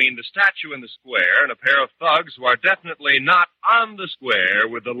connection between the statue in the square and a pair of thugs who are definitely not on the square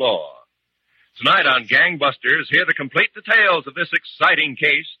with the law? Tonight on Gangbusters, hear the complete details of this exciting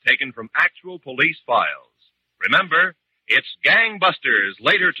case taken from actual police files. Remember, it's Gangbusters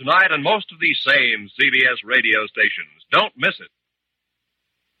later tonight on most of these same CBS radio stations. Don't miss it.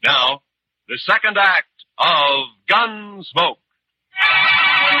 Now, the second act of Gunsmoke.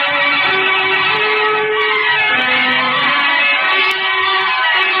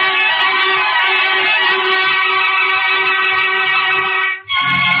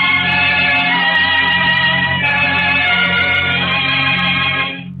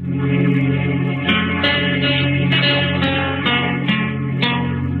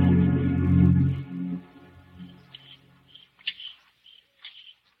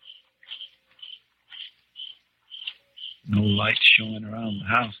 No lights showing around the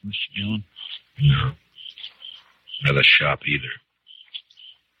house, Mr. Dillon. No. Nor the shop either.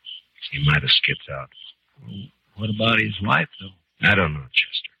 He might have skipped out. Well, what about his wife, though? I don't know,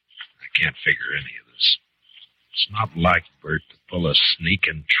 Chester. I can't figure any of this. It's not like Bert to pull a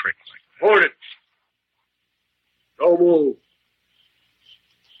sneaking trick like that. Hold it. Don't move.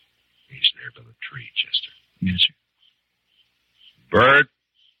 He's there by the tree, Chester. Yes, sir. Bert?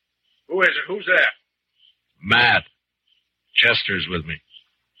 Who is it? Who's that? Matt. Chester's with me.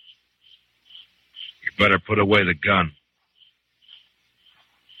 You better put away the gun.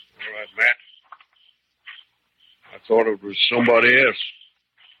 All right, Matt. I thought it was somebody else.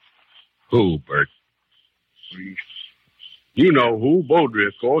 Who, Bert? You know who. Beaudry,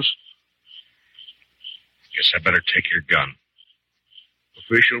 of course. Guess I better take your gun.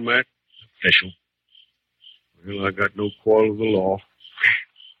 Official, Matt? Official. Well, I got no quarrel with the law.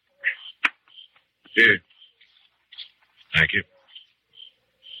 Here. Thank you.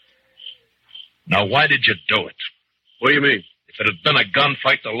 Now, why did you do it? What do you mean? If it had been a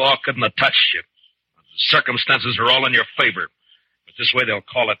gunfight, the law couldn't have touched you. The circumstances are all in your favor. But this way they'll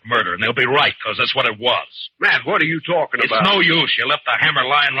call it murder, and they'll be right, because that's what it was. Matt, what are you talking about? It's no use. You left the hammer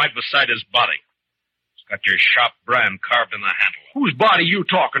lying right beside his body. It's got your shop brand carved in the handle. Whose body you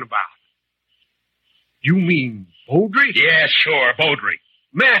talking about? You mean Beaudry? Yeah, sure, Beaudry.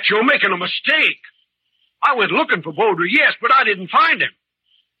 Matt, you're making a mistake. I went looking for Beaudry, yes, but I didn't find him.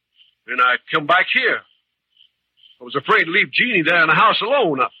 Then I come back here. I was afraid to leave Jeannie there in the house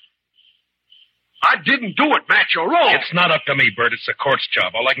alone. I didn't do it, Matt. You're wrong. It's not up to me, Bert. It's the court's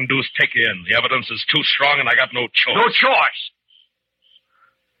job. All I can do is take you in. The evidence is too strong, and I got no choice. No choice?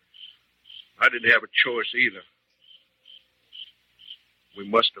 I didn't have a choice either. We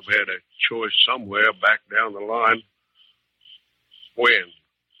must have had a choice somewhere back down the line. When?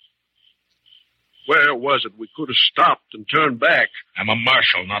 Where was it we could have stopped and turned back? I'm a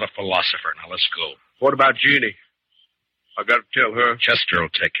marshal, not a philosopher. Now, let's go. What about Jeannie? I got to tell her. Chester will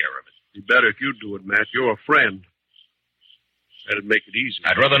take care of it. It'd be better if you do it, Matt. You're a friend. That'd make it easier.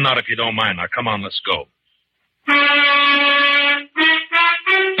 I'd rather not if you don't mind. Now, come on, let's go.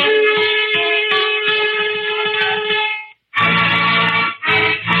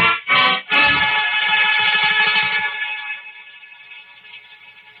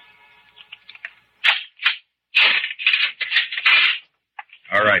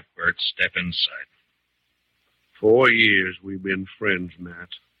 All right, Bert, step inside. 4 years we've been friends, Matt.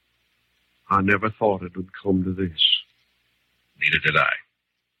 I never thought it would come to this. Neither did I.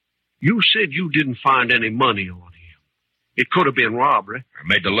 You said you didn't find any money on him. It could have been robbery. Or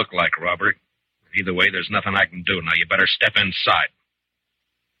made to look like robbery. Either way, there's nothing I can do. Now, you better step inside.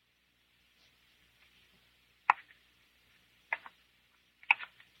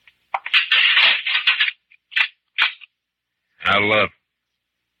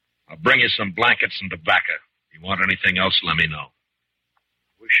 I'll bring you some blankets and tobacco. If you want anything else, let me know.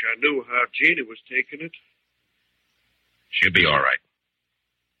 Wish I knew how Jeannie was taking it. She'll be all right.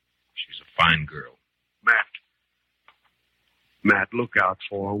 She's a fine girl. Matt, look out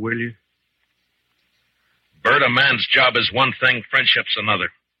for her, will you? Bert, a man's job is one thing, friendship's another.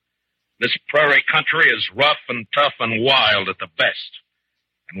 This prairie country is rough and tough and wild at the best.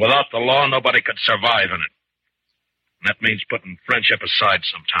 And without the law, nobody could survive in it. And that means putting friendship aside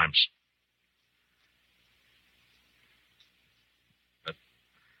sometimes. But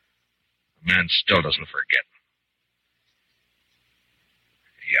a man still doesn't forget.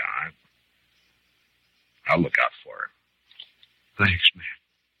 Yeah, I'll look out for her. Thanks, man.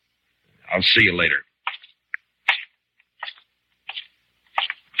 I'll see you later.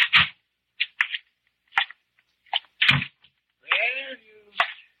 Well,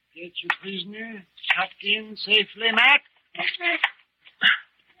 you get your prisoner tucked in safely, Matt?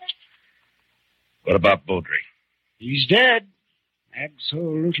 What about Beaudry? He's dead.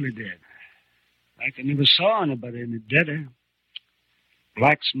 Absolutely dead. Like I never saw anybody any deader.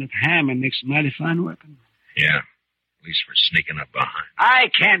 Blacksmith hammer makes a mighty fine weapon. Yeah, at least for sneaking up behind. I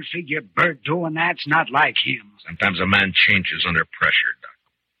can't figure Bert doing that's not like him. Sometimes a man changes under pressure, Doc.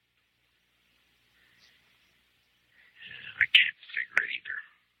 I can't figure it either.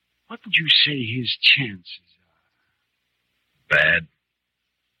 What would you say his chances are? Bad.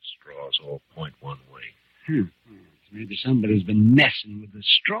 Straws all point one way. Maybe somebody's been messing with the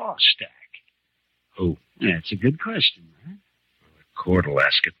straw stack. Who? That's a good question, huh? The court will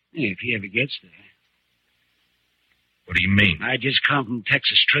ask it. If he ever gets there. What do you mean? I just come from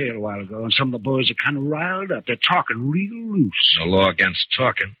Texas Trail a while ago, and some of the boys are kind of riled up. They're talking real loose. No law against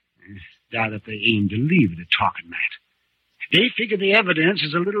talking. Doubt if they aim to leave it at talking, Matt. They figure the evidence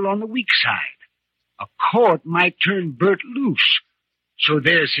is a little on the weak side. A court might turn Bert loose, so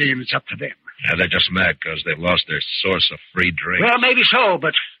they're saying it's up to them. Yeah, they're just mad because they've lost their source of free drink. Well, maybe so,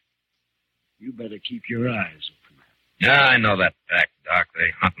 but you better keep your eyes open. Yeah, I know that pack, Doc.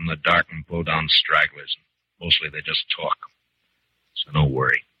 They hunt in the dark and pull down stragglers. Mostly they just talk. So don't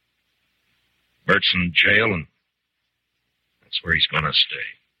worry. Bert's in jail, and that's where he's going to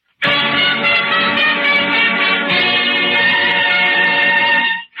stay.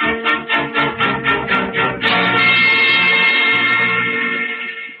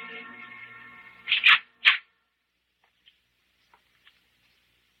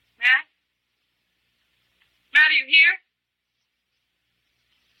 Matt, are you here?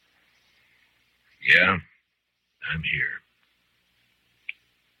 Yeah, I'm here.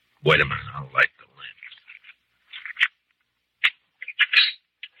 Wait a minute, I'll light the lamp.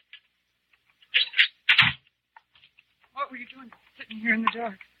 What were you doing sitting here in the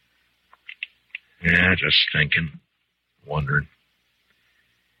dark? Yeah, just thinking, wondering.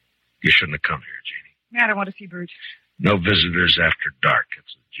 You shouldn't have come here, Jeannie. Matt, I want to see Bert. No visitors after dark.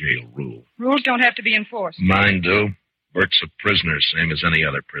 It's a jail rule. Rules don't have to be enforced. Mine do. Bert's a prisoner, same as any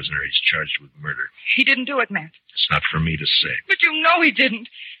other prisoner. He's charged with murder. He didn't do it, Matt. It's not for me to say. But you know he didn't.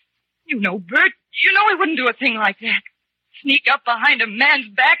 You know Bert. You know he wouldn't do a thing like that. Sneak up behind a man's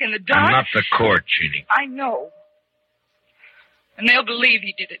back in the dark. I'm not the court, Jeannie. I know. And they'll believe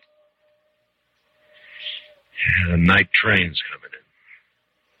he did it. Yeah, the night train's coming in.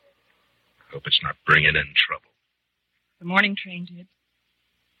 Hope it's not bringing in trouble. The morning train did.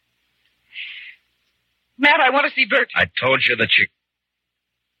 Matt, I want to see Bert. I told you that you...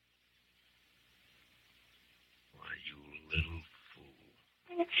 Why, you little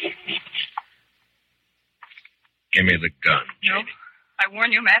fool. Give me the gun, No. Jeannie. I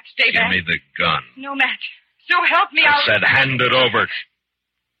warn you, Matt. Stay Give back. me the gun. No, Matt. So help me, I said hand it over.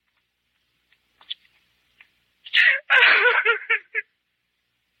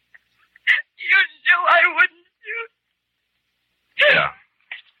 You knew I wouldn't shoot. Yeah.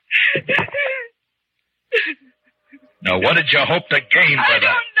 Now, what did you hope to gain by I that?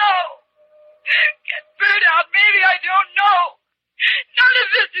 don't know. Get Bert out. Maybe I don't know. None of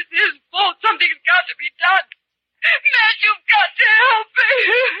this is his fault. Something's got to be done. Matt, you've got to help me.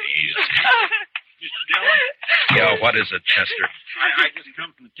 Mr. Dillon? Yeah, what is it, Chester? I just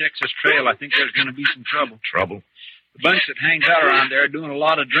come from the Texas Trail. I think there's going to be some trouble. Trouble? The bunch that hangs out around there are doing a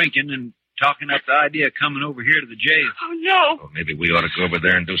lot of drinking and talking up the idea of coming over here to the jail. Oh, no. Well, maybe we ought to go over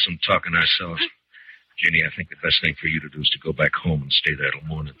there and do some talking ourselves. Jeannie, I think the best thing for you to do is to go back home and stay there till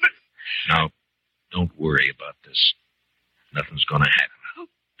morning. Now, don't worry about this. Nothing's going to happen. Oh,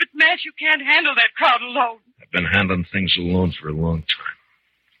 but, Matt, you can't handle that crowd alone. I've been handling things alone for a long time.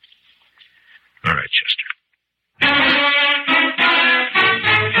 All right, Chester.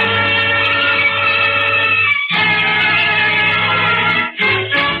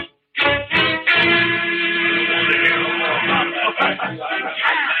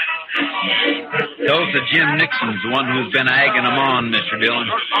 Tulsa Jim Nixon's the one who's been egging them on, Mr. Dillon.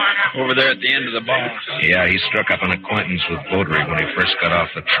 Over there at the end of the bar. Yeah, he struck up an acquaintance with Beaudry when he first got off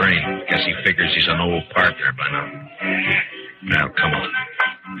the train. Guess he figures he's an old partner by now. Now, come on.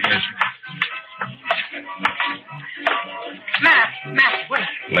 Yes, Matt, wait.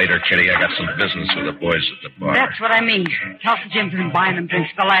 Later, Kitty, I got some business with the boys at the bar. That's what I mean. Tulsa Jim's been buying them drinks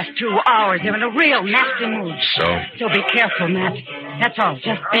for the last 2 hours. They're in a real nasty mood. So? So be careful, Matt. That's all.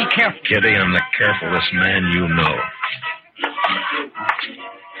 Just be careful. Kitty, I'm the carefulest man you know.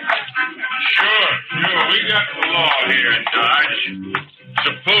 Sure. We got the law here in Dodge.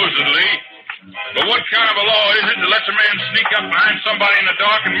 Supposedly. But what kind of a law is it that lets a man sneak up behind somebody in the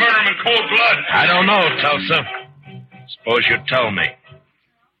dark and murder him in cold blood? I don't know, Tulsa. Suppose you tell me.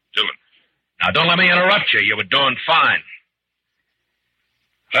 Dillon. Now, don't let me interrupt you. You were doing fine.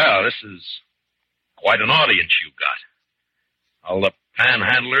 Well, this is quite an audience you got. All the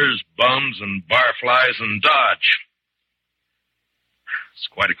panhandlers, bums, and barflies in Dodge. It's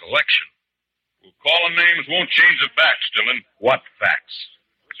quite a collection. Well, calling names won't change the facts, Dillon. What facts?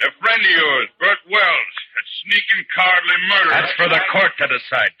 A friend of yours, Bert Wells, that sneaking, cowardly murderer. That's for the court to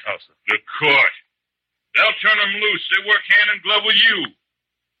decide, Tulsa. The court. They'll turn them loose. They work hand in glove with you.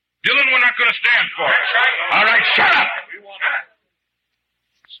 Dillon, we're not going to stand for it. All right, shut up!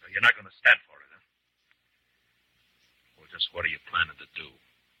 So you're not going to stand for it, huh? Well, just what are you planning to do?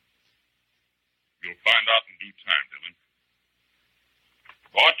 You'll find out in due time, Dillon.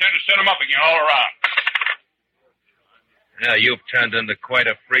 Oh, I tend to set them up again all around. Yeah, you've turned into quite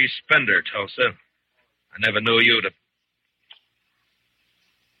a free spender, Tulsa. I never knew you to...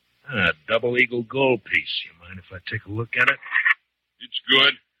 double eagle gold piece. You mind if I take a look at it? It's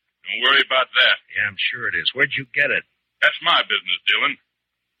good. Don't worry about that. Yeah, I'm sure it is. Where'd you get it? That's my business, Dillon.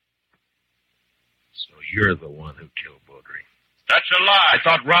 So you're the one who killed Beaudry. That's a lie. I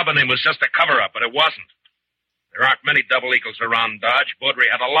thought robbing him was just a cover-up, but it wasn't. There aren't many double eagles around Dodge. Beaudry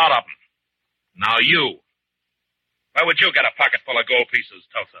had a lot of them. Now you. Why would you get a pocket full of gold pieces,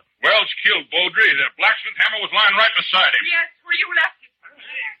 Tulsa? Wells killed Beaudry. The blacksmith hammer was lying right beside him. Yes, where you left it.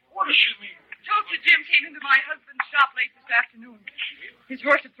 What does she mean? Tulsa Jim came into my husband's shop late this afternoon. His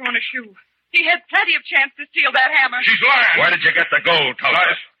horse had thrown a shoe. He had plenty of chance to steal that hammer. She's lying. Where did you get the gold, Tulsa?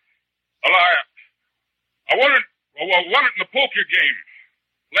 A lie. I won it in the poker game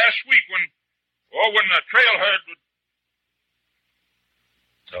last week when the trail herd would...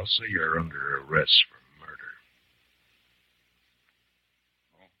 Tulsa, you're under arrest for murder.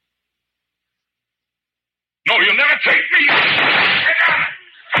 No, you'll never take me.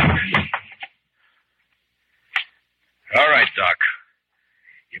 All right, Doc.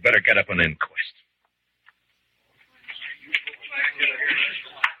 You better get up an inquest.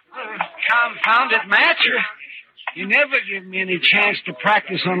 Confound it, Matt. You never give me any chance to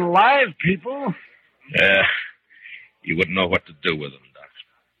practice on live people. Yeah, you wouldn't know what to do with them, Doc.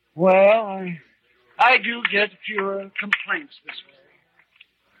 Well, I do get fewer complaints this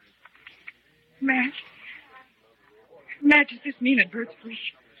way. Matt, does this mean that Bert's free?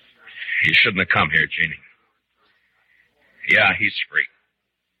 He shouldn't have come here, Jeannie. Yeah, he's free.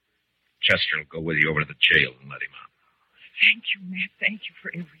 Chester will go with you over to the jail and let him out. Thank you, Matt. Thank you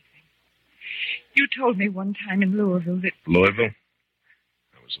for everything. You told me one time in Louisville that... Louisville?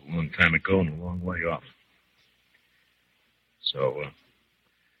 That was a long time ago and a long way off. So,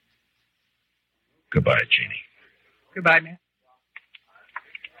 goodbye, Jeannie. Goodbye, Matt.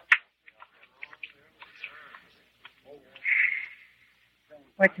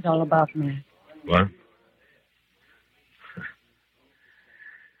 What's it all about, Matt? What?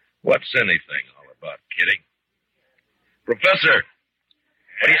 What's anything all about, Kitty? Professor,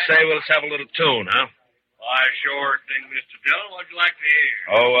 what do you say let's have a little tune, huh? Why, sure thing, Mr. Dillon. What'd you like to hear?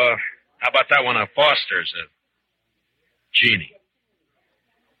 Oh, how about that one of Foster's? Jeannie.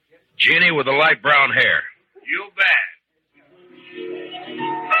 Jeannie with the light brown hair. You bet.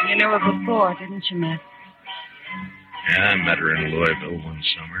 You knew her before, didn't you, Matt? Yeah, I met her in Louisville one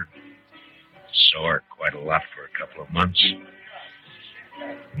summer. Saw her quite a lot for a couple of months.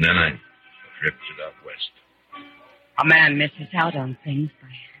 And then I drifted out west. A man misses out on things by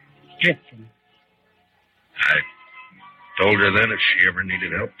drifting. I told her then if she ever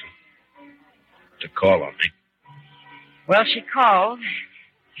needed help to call on me. Well, she called,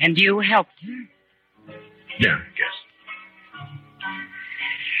 and you helped her. Yeah, I guess.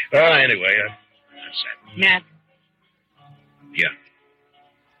 Anyway, that's that. Matt. Yeah.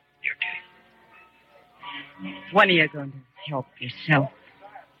 When are you going to help yourself?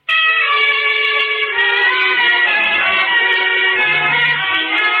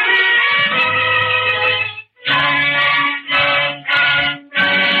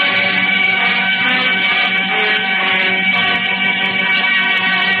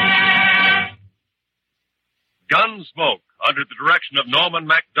 Gunsmoke, under the direction of Norman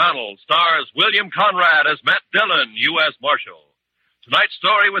MacDonald, stars William Conrad as Matt Dillon, U.S. Marshal. Tonight's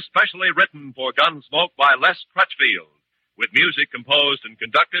story was specially written for Gunsmoke by Les Crutchfield, with music composed and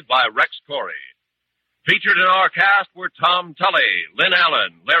conducted by Rex Corey. Featured in our cast were Tom Tully, Lynn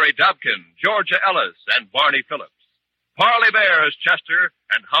Allen, Larry Dobkin, Georgia Ellis, and Barney Phillips. Parley Bear as Chester,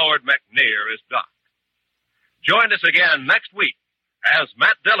 and Howard McNear as Doc. Join us again next week as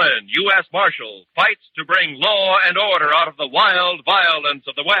Matt Dillon, U.S. Marshal, fights to bring law and order out of the wild violence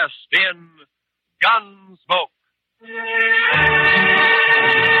of the West in Gunsmoke.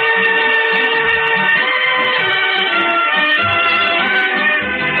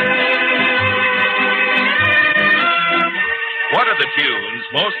 What are the tunes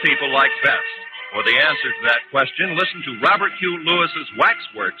most people like best? For the answer to that question, listen to Robert Q. Lewis's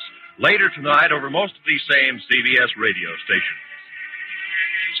Waxworks later tonight over most of these same CBS radio stations.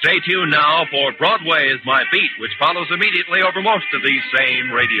 Stay tuned now for Broadway is My Beat, which follows immediately over most of these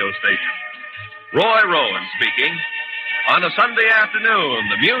same radio stations. Roy Rowan speaking. On a Sunday afternoon,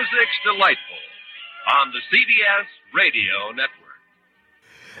 the music's delightful on the CBS Radio Network.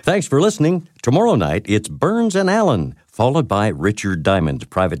 Thanks for listening. Tomorrow night, it's Burns and Allen, followed by Richard Diamond,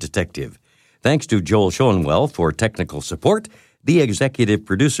 Private Detective. Thanks to Joel Schoenwell for technical support. The executive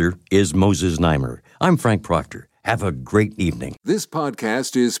producer is Moses Neimer. I'm Frank Proctor. Have a great evening. This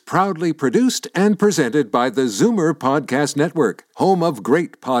podcast is proudly produced and presented by the Zoomer Podcast Network, home of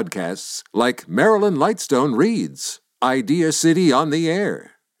great podcasts like Marilyn Lightstone Reads, Idea City on the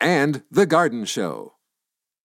Air, and The Garden Show.